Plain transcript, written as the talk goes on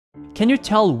Can you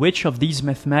tell which of these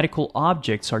mathematical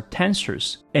objects are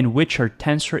tensors and which are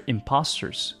tensor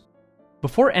impostors?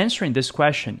 Before answering this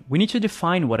question, we need to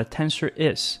define what a tensor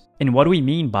is and what we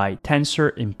mean by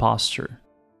tensor impostor.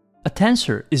 A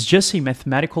tensor is just a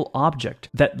mathematical object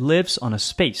that lives on a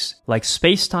space, like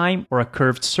space-time or a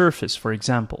curved surface, for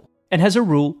example, and has a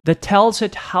rule that tells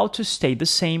it how to stay the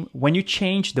same when you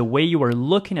change the way you are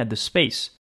looking at the space,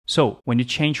 so when you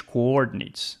change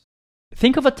coordinates.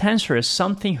 Think of a tensor as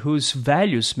something whose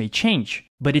values may change,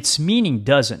 but its meaning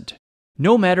doesn't,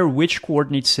 no matter which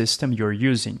coordinate system you're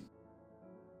using.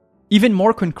 Even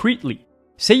more concretely,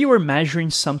 say you are measuring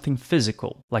something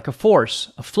physical, like a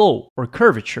force, a flow, or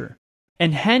curvature,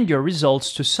 and hand your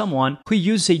results to someone who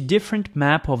uses a different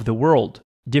map of the world,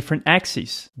 different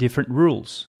axes, different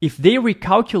rules. If they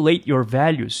recalculate your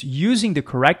values using the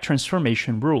correct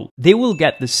transformation rule, they will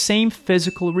get the same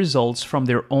physical results from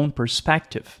their own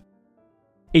perspective.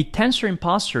 A tensor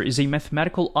impostor is a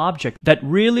mathematical object that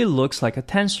really looks like a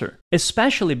tensor,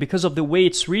 especially because of the way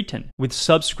it's written, with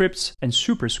subscripts and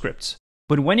superscripts.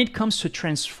 But when it comes to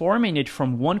transforming it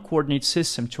from one coordinate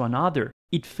system to another,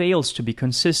 it fails to be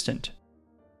consistent.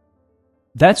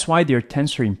 That's why they're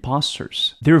tensor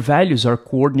impostors. Their values are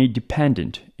coordinate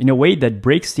dependent in a way that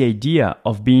breaks the idea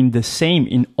of being the same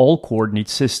in all coordinate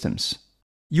systems.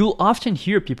 You'll often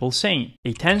hear people saying,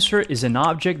 a tensor is an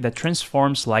object that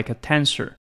transforms like a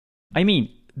tensor. I mean,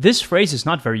 this phrase is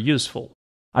not very useful.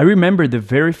 I remember the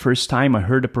very first time I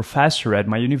heard a professor at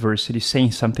my university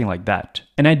saying something like that,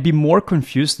 and I'd be more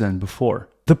confused than before.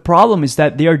 The problem is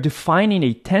that they are defining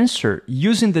a tensor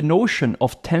using the notion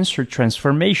of tensor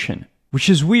transformation, which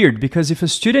is weird because if a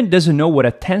student doesn't know what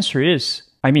a tensor is,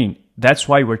 I mean, that's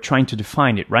why we're trying to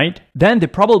define it, right? Then they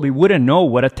probably wouldn't know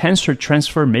what a tensor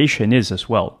transformation is as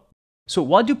well. So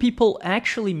what do people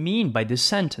actually mean by this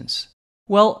sentence?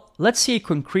 Well, let's see a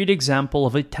concrete example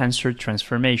of a tensor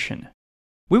transformation.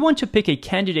 We want to pick a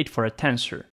candidate for a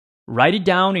tensor, write it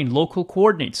down in local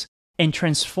coordinates, and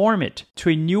transform it to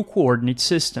a new coordinate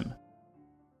system.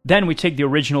 Then we take the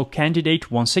original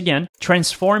candidate once again,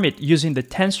 transform it using the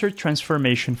tensor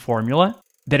transformation formula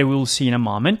that we will see in a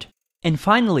moment, and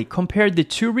finally compare the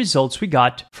two results we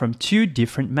got from two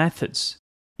different methods.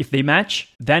 If they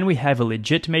match, then we have a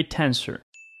legitimate tensor.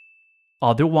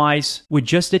 Otherwise, we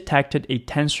just detected a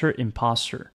tensor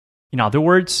impostor. In other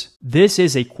words, this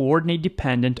is a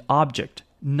coordinate-dependent object,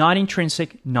 not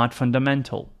intrinsic, not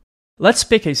fundamental. Let's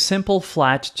pick a simple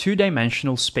flat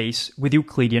two-dimensional space with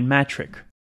Euclidean metric.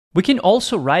 We can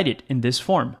also write it in this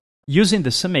form, using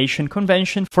the summation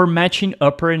convention for matching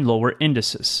upper and lower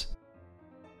indices.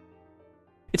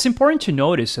 It's important to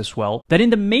notice as well that in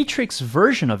the matrix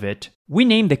version of it, we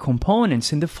name the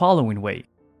components in the following way.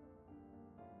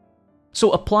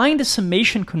 So applying the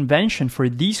summation convention for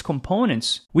these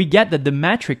components, we get that the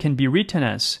metric can be written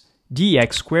as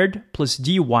dx squared plus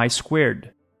dy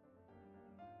squared.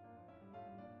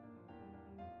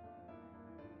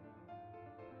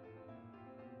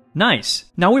 Nice!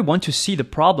 Now we want to see the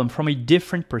problem from a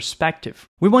different perspective.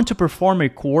 We want to perform a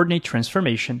coordinate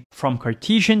transformation from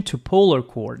Cartesian to polar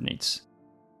coordinates.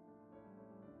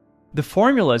 The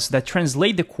formulas that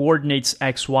translate the coordinates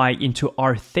xy into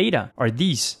r theta are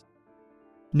these.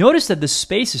 Notice that the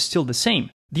space is still the same.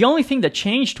 The only thing that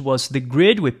changed was the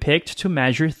grid we picked to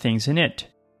measure things in it.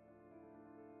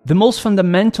 The most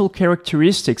fundamental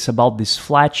characteristics about this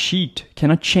flat sheet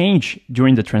cannot change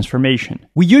during the transformation.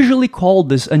 We usually call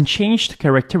these unchanged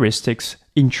characteristics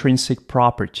intrinsic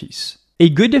properties. A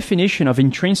good definition of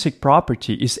intrinsic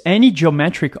property is any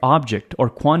geometric object or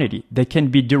quantity that can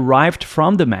be derived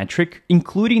from the metric,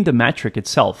 including the metric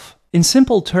itself. In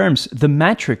simple terms, the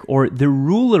metric or the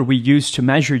ruler we use to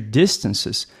measure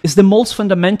distances is the most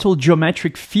fundamental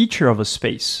geometric feature of a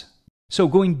space. So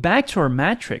going back to our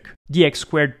metric, dx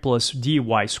squared plus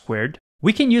dy squared,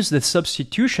 we can use the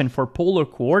substitution for polar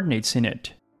coordinates in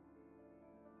it.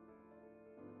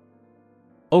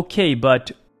 Okay,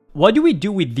 but what do we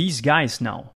do with these guys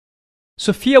now?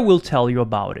 Sophia will tell you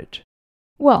about it.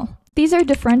 Well, these are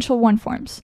differential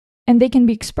one-forms, and they can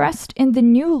be expressed in the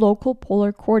new local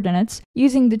polar coordinates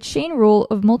using the chain rule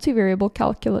of multivariable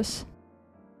calculus.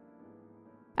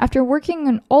 After working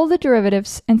on all the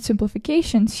derivatives and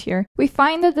simplifications here, we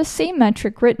find that the same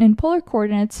metric written in polar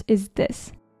coordinates is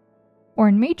this, or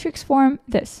in matrix form,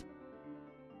 this.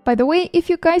 By the way, if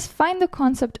you guys find the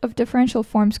concept of differential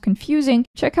forms confusing,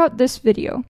 check out this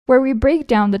video, where we break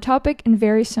down the topic in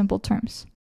very simple terms.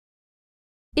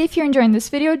 If you're enjoying this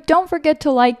video, don't forget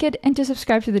to like it and to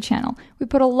subscribe to the channel. We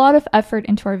put a lot of effort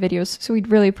into our videos, so we'd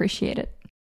really appreciate it.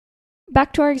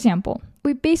 Back to our example.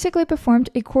 we basically performed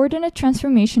a coordinate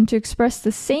transformation to express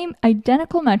the same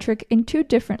identical metric in two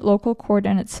different local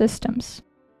coordinate systems.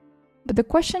 But the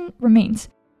question remains,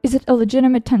 is it a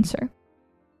legitimate tensor?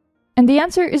 And the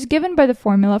answer is given by the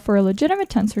formula for a legitimate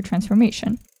tensor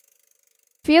transformation.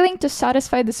 Failing to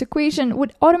satisfy this equation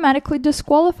would automatically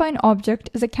disqualify an object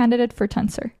as a candidate for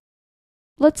tensor.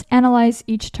 Let's analyze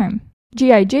each term.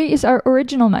 Gij is our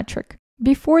original metric,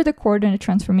 before the coordinate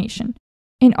transformation.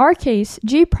 In our case,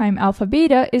 G prime alpha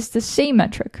beta is the same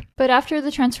metric, but after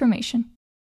the transformation.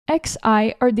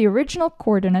 Xi are the original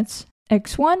coordinates,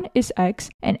 x1 is x,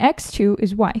 and x2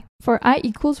 is y, for I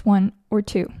equals 1 or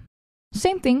 2.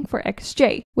 Same thing for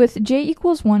xj, with j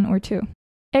equals 1 or 2.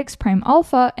 X prime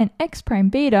alpha and x prime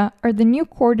beta are the new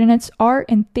coordinates r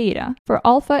and theta, for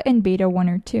alpha and beta 1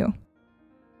 or 2.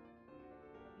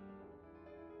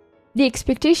 The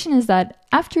expectation is that,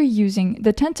 after using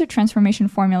the tensor transformation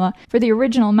formula for the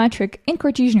original metric in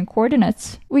Cartesian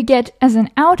coordinates, we get as an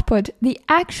output the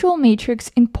actual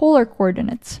matrix in polar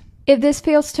coordinates. If this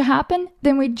fails to happen,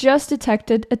 then we just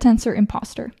detected a tensor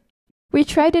impostor. We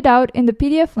tried it out in the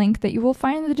PDF link that you will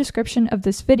find in the description of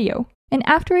this video, and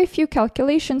after a few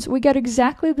calculations, we got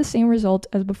exactly the same result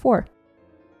as before.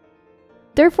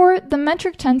 Therefore, the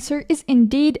metric tensor is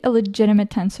indeed a legitimate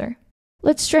tensor.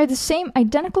 Let's try the same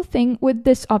identical thing with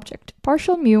this object,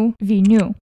 partial mu v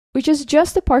nu, which is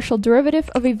just the partial derivative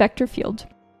of a vector field.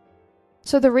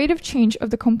 So the rate of change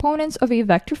of the components of a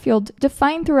vector field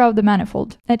defined throughout the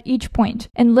manifold at each point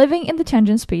and living in the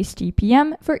tangent space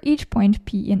TPM for each point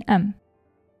P in M.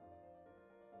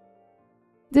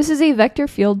 This is a vector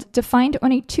field defined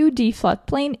on a 2D flat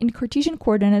plane in Cartesian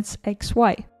coordinates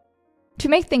xy. To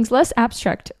make things less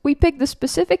abstract, we pick the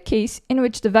specific case in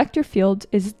which the vector field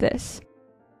is this.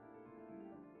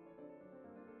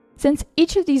 Since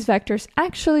each of these vectors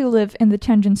actually live in the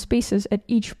tangent spaces at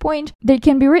each point, they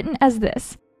can be written as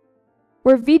this,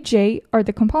 where Vj are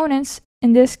the components,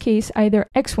 in this case either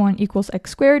x1 equals x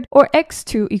squared or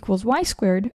x2 equals y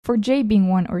squared, for j being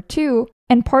 1 or 2,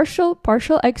 and partial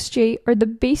xj are the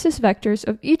basis vectors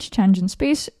of each tangent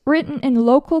space written in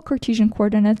local Cartesian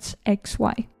coordinates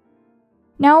xy.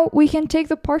 Now we can take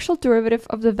the partial derivative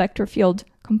of the vector field,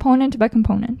 component by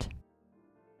component.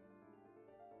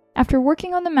 After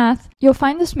working on the math, you'll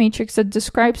find this matrix that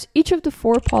describes each of the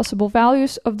 4 possible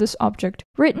values of this object,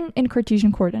 written in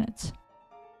Cartesian coordinates.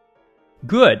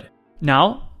 Good!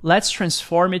 Now, let's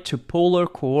transform it to polar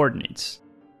coordinates.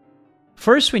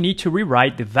 First, we need to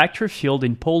rewrite the vector field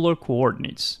in polar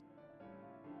coordinates.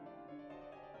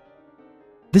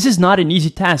 This is not an easy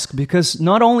task because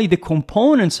not only the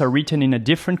components are written in a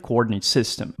different coordinate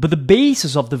system, but the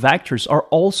bases of the vectors are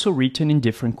also written in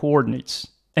different coordinates.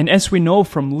 And as we know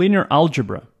from linear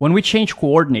algebra, when we change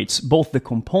coordinates, both the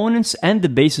components and the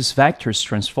basis vectors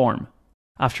transform.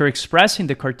 After expressing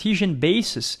the Cartesian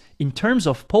basis in terms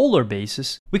of polar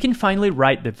basis, we can finally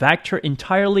write the vector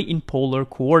entirely in polar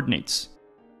coordinates.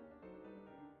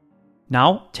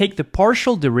 Now, take the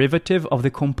partial derivative of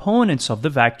the components of the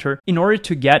vector in order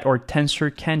to get our tensor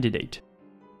candidate.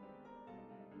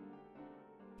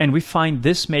 And we find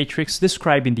this matrix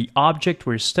describing the object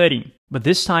we're studying, but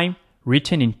this time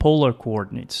written in polar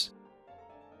coordinates.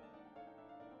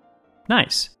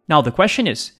 Nice! Now the question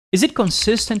is it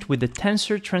consistent with the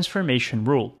tensor transformation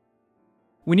rule?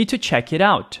 We need to check it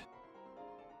out.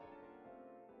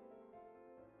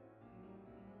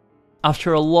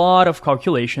 After a lot of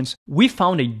calculations, we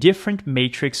found a different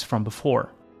matrix from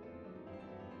before.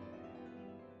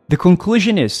 The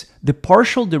conclusion is the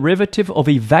partial derivative of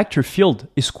a vector field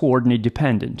is coordinate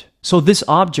dependent. So this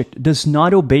object does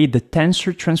not obey the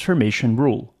tensor transformation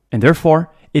rule, and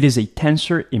therefore it is a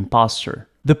tensor impostor.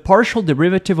 The partial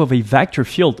derivative of a vector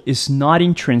field is not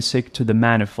intrinsic to the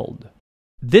manifold.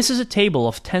 This is a table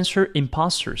of tensor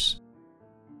impostors.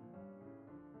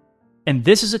 And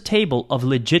this is a table of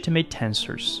legitimate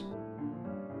tensors.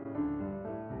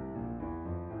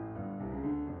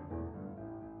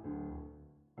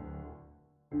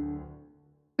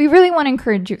 We really want to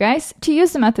encourage you guys to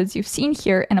use the methods you've seen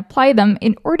here and apply them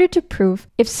in order to prove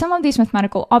if some of these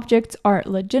mathematical objects are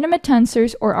legitimate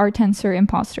tensors or are tensor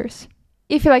impostors.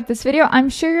 If you like this video, I'm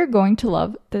sure you're going to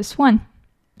love this one.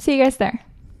 See you guys there.